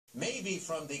Maybe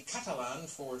from the Catalan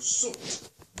for soot,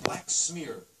 black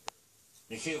smear.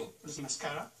 Nikhil. This is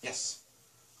mascara. Yes.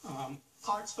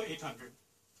 Hearts for 800.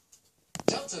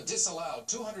 Delta disallowed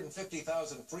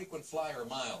 250,000 frequent flyer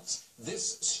miles.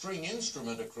 This string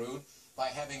instrument accrued by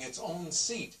having its own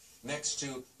seat next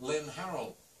to Lynn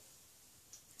Harrell.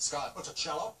 Scott. What's a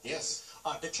cello? Yes.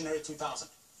 Dictionary 2000.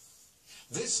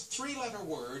 This three-letter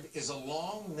word is a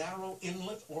long, narrow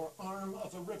inlet or arm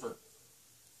of a river.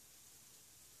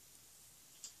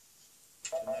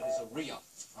 And that is a Ria,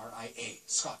 R-I-A.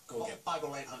 Scott, go again.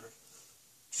 Bible 800.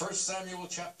 1 Samuel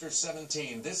chapter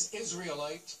 17. This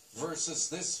Israelite versus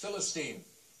this Philistine.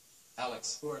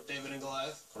 Alex. Who are David and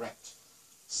Goliath? Correct.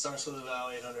 Starts with a vow,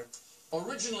 800.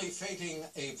 Originally fating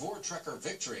a Voortrekker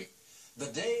victory, the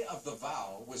Day of the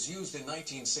Vow was used in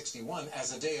 1961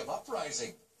 as a day of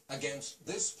uprising against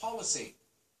this policy.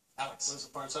 Alex. What's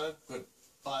the part side? Good.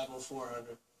 Bible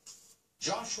 400.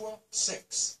 Joshua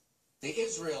 6. The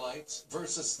Israelites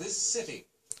versus this city.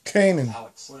 Canaan.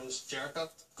 Alex. What is Jericho?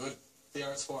 Good. The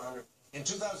Arts 400. In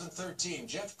 2013,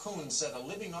 Jeff Koons set a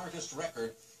living artist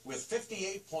record with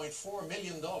 $58.4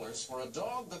 million for a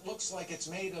dog that looks like it's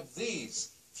made of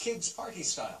these, kids party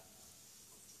style.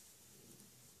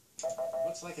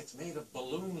 Looks like it's made of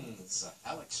balloons.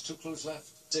 Alex, 2 clues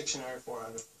left. Dictionary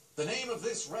 400. The name of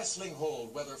this wrestling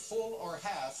hold, whether full or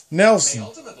half, Nelson. may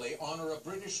ultimately honor a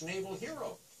British naval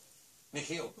hero.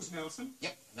 Nikhil. Who's Nelson?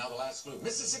 Yep, now the last clue.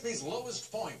 Mississippi's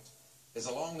lowest point is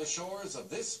along the shores of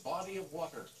this body of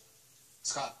water.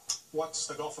 Scott. What's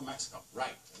the Gulf of Mexico?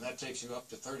 Right, and that takes you up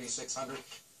to 3,600.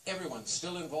 Everyone's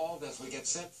still involved as we get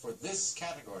set for this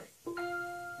category.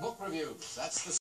 Book reviews, that's the